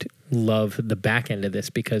 would love the back end of this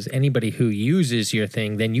because anybody who uses your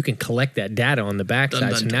thing, then you can collect that data on the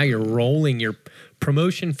backside. So now you're rolling your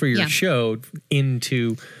promotion for your show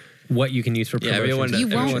into what you can use for promotion. You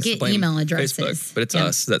won't get email addresses. Facebook, but it's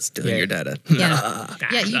us that's stealing your data. Yeah.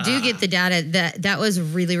 Yeah, you do get the data. That was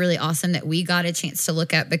really, really awesome that we got a chance to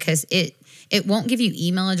look at because it won't give you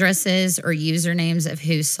email addresses or usernames of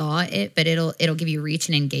who saw it, but it'll give you reach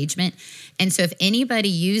and engagement. And so if anybody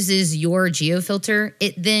uses your geofilter,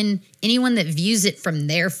 then anyone that views it from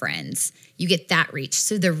their friends, you get that reach.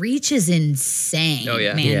 So the reach is insane. Oh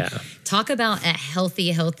yeah, man. Yeah. Talk about a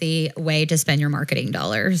healthy way to spend your marketing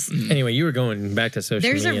dollars. Anyway, you were going back to social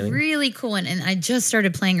media. There's a really cool one, and I just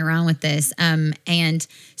started playing around with this. And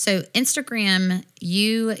so Instagram,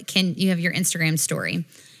 you have your Instagram story.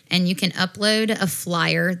 And you can upload a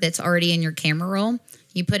flyer that's already in your camera roll.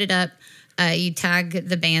 You put it up, you tag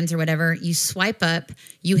the bands or whatever. You swipe up,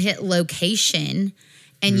 you hit location,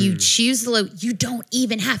 and you choose you don't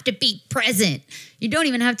even have to be present. You don't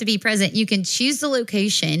even have to be present. You can choose the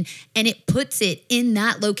location, and it puts it in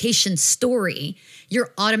that location story.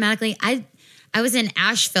 You're automatically. I was in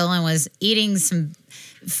Asheville and was eating some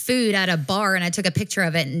food at a bar and I took a picture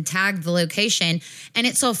of it and tagged the location and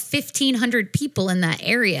it saw 1,500 people in that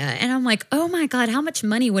area. And I'm like, oh my God, how much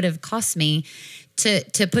money would have cost me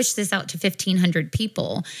to push this out to 1,500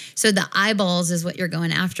 people? So the eyeballs is what you're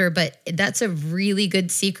going after. But that's a really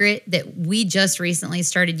good secret that we just recently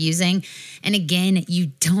started using. And again,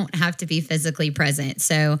 you don't have to be physically present.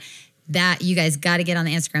 So that you guys got to get on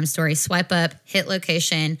the Instagram story, swipe up, hit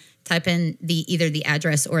location, type in either the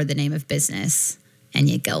address or the name of business, and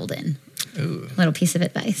you're golden. Ooh. Little piece of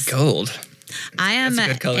advice. Gold. I am That's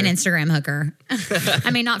a good color. an Instagram hooker.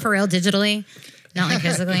 I mean, not for real, digitally, not like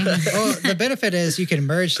physically. Well, the benefit is you can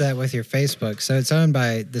merge that with your Facebook. So it's owned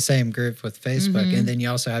by the same group with Facebook. Mm-hmm. And then you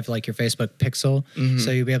also have like your Facebook pixel.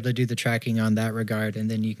 So you'll be able to do the tracking on that regard.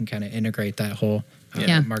 And then you can kind of integrate that whole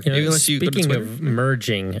Yeah. marketing. Maybe unless you go to Speaking Twitter. of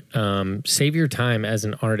merging, save your time as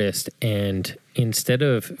an artist, and instead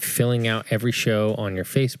of filling out every show on your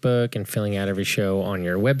Facebook and filling out every show on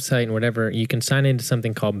your website and whatever, you can sign into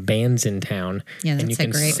something called Bands in Town, Yeah, and you that's a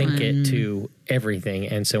can great sync one. it to everything.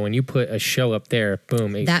 And so when you put a show up there,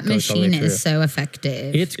 boom, it That goes all the way machine through. is so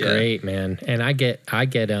effective. It's Yeah. great, man. And I get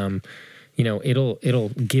you know, it'll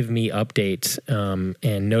give me updates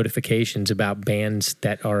and notifications about bands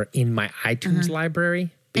that are in my iTunes library.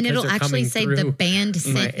 and because it'll they're actually coming say the through band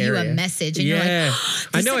my sent you a area. message, and Yeah. you're like,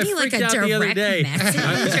 I know. I sent me like freaked a out the other direct day.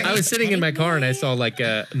 message? I was sitting in my car and I saw like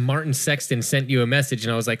Martin Sexton sent you a message,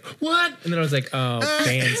 and I was like, "What?" And then I was like, "Oh,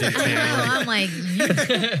 bands in I know. town." I'm like,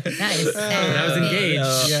 that is And I was savage.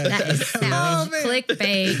 engaged. Yeah. That is savage.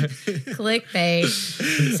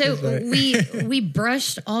 Clickbait. So we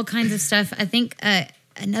brushed all kinds of stuff. I think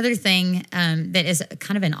another thing that is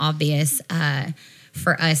kind of an obvious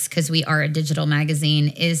for us, because we are a digital magazine,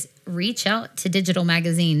 is reach out to digital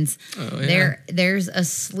magazines. Oh, yeah. There's a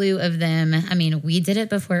slew of them. I mean, we did it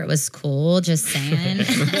before it was cool, just saying.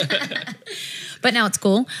 But now it's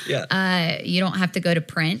cool. Yeah. You don't have to go to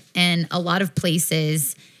print, and a lot of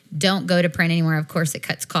places don't go to print anymore. Of course, it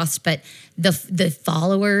cuts costs, but the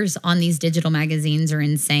followers on these digital magazines are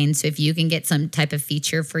insane. So if you can get some type of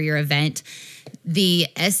feature for your event, the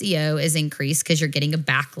SEO is increased because you're getting a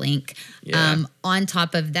backlink. Yeah. On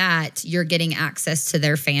top of that, you're getting access to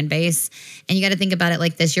their fan base. And you got to think about it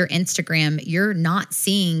like this. Your Instagram, you're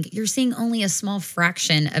seeing only a small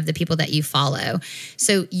fraction of the people that you follow.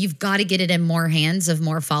 So you've got to get it in more hands of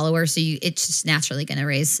more followers. So it's just naturally going to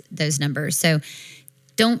raise those numbers. So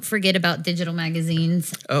don't forget about digital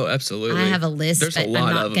magazines. Oh, absolutely. I have a list, There's but a lot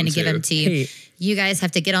I'm not of going to give too. them to you. Hey. You guys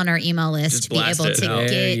have to get on our email list Just to be blast able it to out.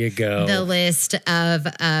 There you get go. the list of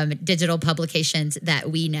digital publications that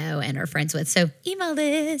we know and are friends with. So email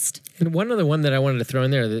list. And one other one that I wanted to throw in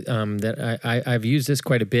there that I've used this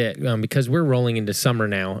quite a bit because we're rolling into summer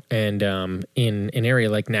now, and in an area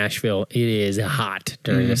like Nashville, it is hot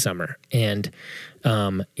during the summer. And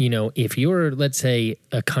you know, if you're, let's say,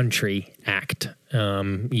 a country act,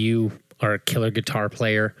 you are a killer guitar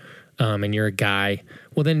player, and you're a guy,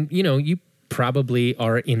 well, then you know you probably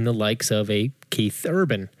are in the likes of a Keith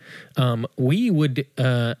Urban. We would,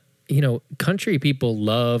 you know, country people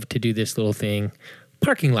love to do this little thing.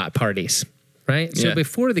 Parking lot parties, right? So Yeah.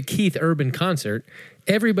 before the Keith Urban concert,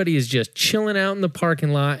 everybody is just chilling out in the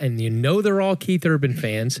parking lot, and you know they're all Keith Urban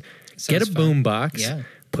fans. Get a Sounds fun. boombox, Yeah.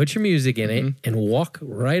 put your music in it, and walk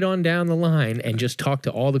right on down the line and just talk to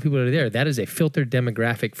all the people that are there. That is a filtered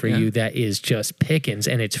demographic for you that is just pickings,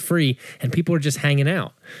 and it's free, and people are just hanging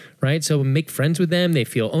out, right? So make friends with them. They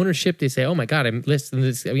feel ownership. They say, "Oh my God, I'm listening to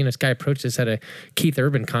this." You know, this guy approached us at a Keith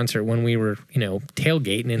Urban concert when we were, you know,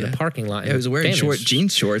 tailgating in the parking lot. Yeah, I was wearing Vanished. jean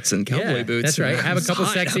shorts and cowboy Yeah, boots. That's right. and Have a it was couple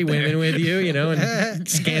hot sexy out there. women with you, know, and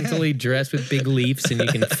scantily dressed with big leaves, and you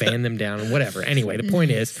can fan them down and whatever. Anyway, the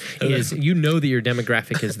point is you know that your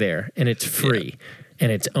demographic is there, and it's free,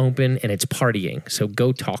 and it's open, and it's partying. So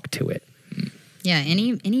go talk to it. Yeah,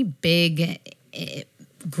 any big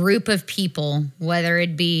group of people, whether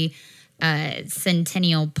it be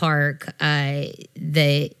Centennial Park,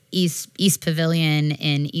 the East Pavilion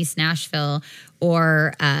in East Nashville,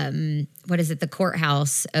 or what is it, the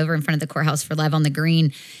courthouse over in front of the courthouse for Live on the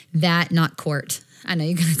Green. Not court. I know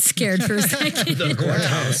you got scared for a second. The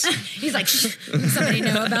courthouse. He's like, "Shh, somebody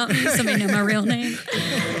know about me? Somebody know my real name?"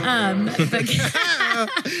 But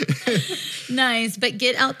nice. But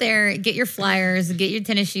get out there, get your flyers, get your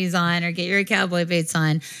tennis shoes on, or get your cowboy boots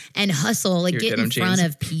on, and hustle. Like, Your get in denim front jeans.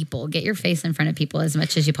 of people. Get your face in front of people as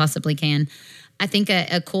much as you possibly can. I think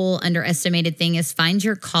a cool underestimated thing is find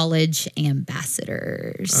your college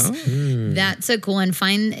ambassadors. That's so cool. And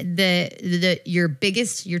find your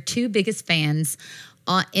two biggest fans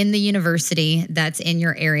in the university that's in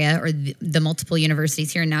your area, or the multiple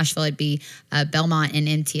universities here in Nashville. It'd be Belmont and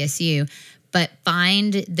MTSU. but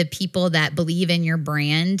find the people that believe in your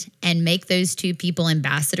brand and make those two people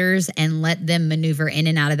ambassadors and let them maneuver in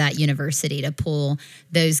and out of that university to pull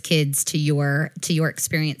those kids to your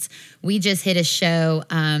experience. We just hit a show.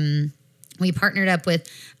 We partnered up with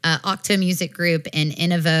Octo Music Group and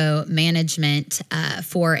Innovo Management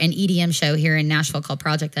for an EDM show here in Nashville called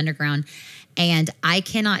Project Underground. And I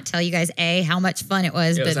cannot tell you guys, A, how much fun it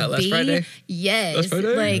was, Yeah, but was that last B, Friday? yes, Last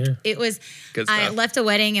Friday? like Yeah. it was. Good I stuff. left a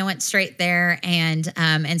wedding and went straight there, and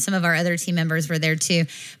some of our other team members were there too.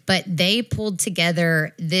 But they pulled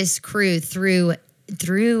together this crew through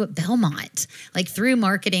Belmont, like through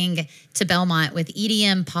marketing to Belmont with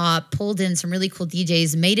EDM pop, pulled in some really cool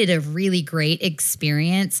DJs, made it a really great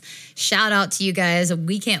experience. Shout out to you guys.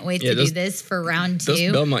 We can't wait to do this for round 2.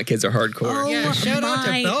 Those Belmont kids are hardcore. Oh, Yeah, shout out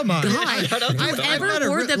to my Belmont. God. Shout out to I've Whoever met a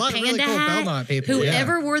wore the lot of really panda cool hat, Belmont people,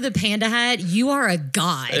 whoever wore the panda hat, you are a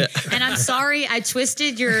god. And I'm sorry I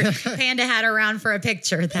twisted your panda hat around for a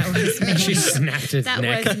picture. That was me. She snapped his That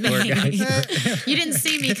neck. was Poor me. guy. You didn't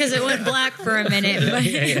see me because it went black for a minute, but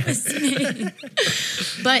it was me.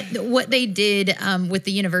 But what they did with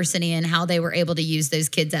the university and how they were able to use those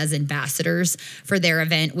kids as ambassadors for their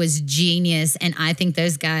event was genius. And I think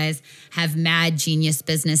those guys have mad genius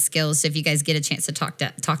business skills. So if you guys get a chance to talk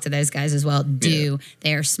to those guys as well, do.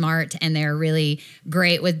 They are smart and they're really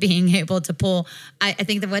great with being able to pull. I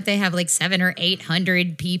think that what they have like 700 or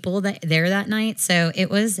 800 people there that night. So it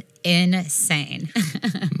was insane.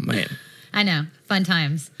 Man. I know, fun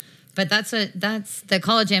times. But that's the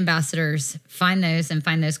college ambassadors. Find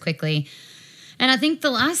those quickly. And I think the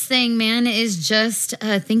last thing, man, is just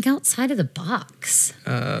think outside of the box.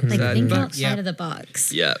 Think outside of the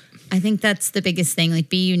box. Yeah. I think that's the biggest thing. Like,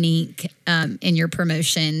 be unique in your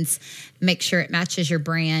promotions. Make sure it matches your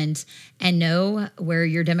brand, and know where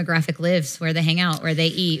your demographic lives, where they hang out, where they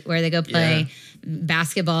eat, where they go play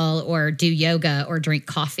basketball or do yoga or drink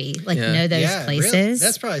coffee. Like, know those places. Really.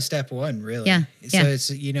 That's probably step one, really. Yeah, So yeah. it's,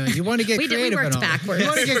 you want to get We creative worked and all. backwards. You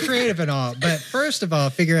want to get creative and all. But first of all,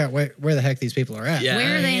 figure out where the heck these people are at. Yeah.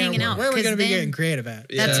 Where are they hanging out? Where are we 'Cause going to be then getting creative at?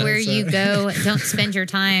 That's Yeah, where so- you go. Don't spend your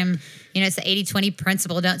time. It's the 80-20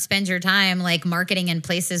 principle. Don't spend your time like marketing in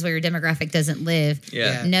places where your demographic doesn't live.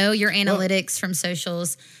 Yeah. Know your analytics from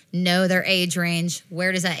socials. Know their age range.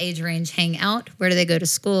 Where does that age range hang out? Where do they go to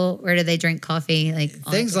school? Where do they drink coffee? Like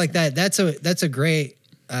all Things like that. That's a great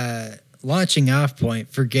launching off point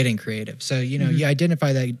for getting creative. So, you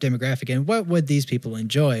identify that demographic and what would these people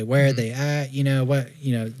enjoy? Where are they at?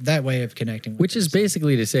 That way of connecting. Which is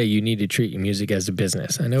basically to say you need to treat your music as a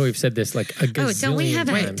business. I know we've said this like a gazillion don't we have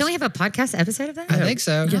times. a podcast episode of that? I think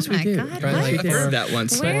so. Yes, oh we my do. God, Probably what? like I've heard that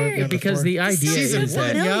once. Where? Because the idea Season is one,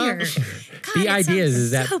 that familiar. yeah. the God, it idea sounds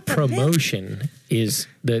is that so familiar. promotion is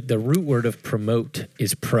the root word of promote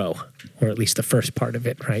is pro, or at least the first part of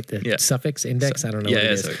it, right? The Yeah. suffix index, I don't know Yeah, what it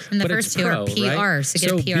yeah, is. suffix. And the But first it's two are pro, PR, right? so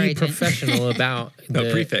get a PR be agent. professional about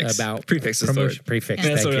No, prefix. about Prefix is the promotion. word. Prefix. Yeah,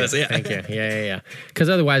 that's Thank what you. it is, yeah. Thank you. Yeah. Because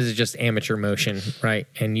otherwise, it's just amateur motion, right?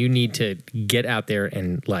 And you need to get out there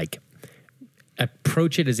and like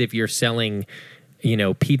approach it as if you're selling,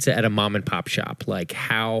 pizza at a mom and pop shop. Like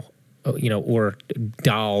how, or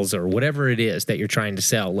dolls or whatever it is that you're trying to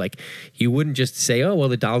sell. Like you wouldn't just say, oh, well,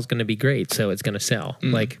 the doll's going to be great, so it's going to sell.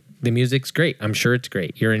 Like the music's great. I'm sure it's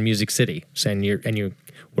great. You're in Music City, so and you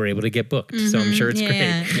were able to get booked, so I'm sure it's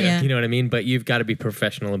Yeah, great. yeah. You know what I mean? But you've got to be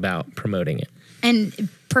professional about promoting it. And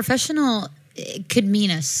professional could mean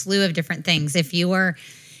a slew of different things. If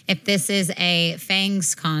this is a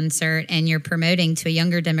Fangs concert and you're promoting to a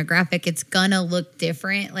younger demographic, it's gonna look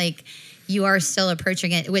different. Like you are still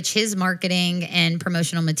approaching it, which his marketing and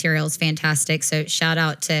promotional material is fantastic. So shout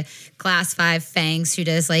out to Class 5 Fangs, who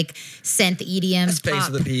does like synth EDM That's Fangs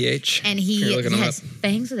pop. with a PH. And If he you're looking 'em has up.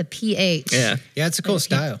 Fangs with a PH. Yeah. Yeah, it's a cool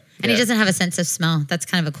style. And he Yeah. doesn't have a sense of smell. That's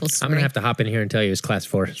kind of a cool story. I'm gonna have to hop in here and tell you it's class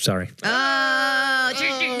 4. Sorry. Oh,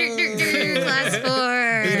 Class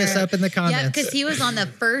 4. Beat us up in the Yeah, comments. because he was on the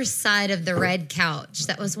first side of the red couch.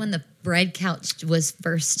 That was when the red couch was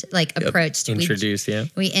first approached. Introduced, yeah.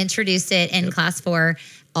 We introduced it in Class 4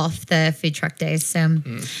 off the food truck days. So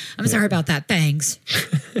I'm sorry about that. Thanks.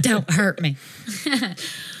 Don't hurt me.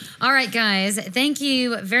 All right, guys. Thank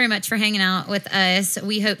you very much for hanging out with us.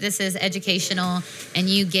 We hope this is educational and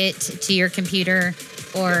you get to your computer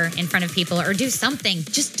or in front of people or do something.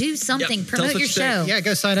 Just do something. Yep. Tell us Promote what your you think. show. Yeah,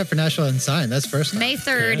 go sign up for Nashville Unsigned. That's first. May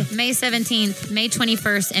 3rd, May 17th, May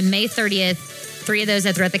 21st, and May 30th. 3 of those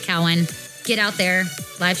at the Cowan. Get out there.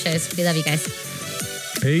 Live shows. We love you guys.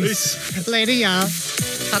 Peace. Later, y'all.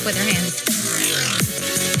 Talk with your hands.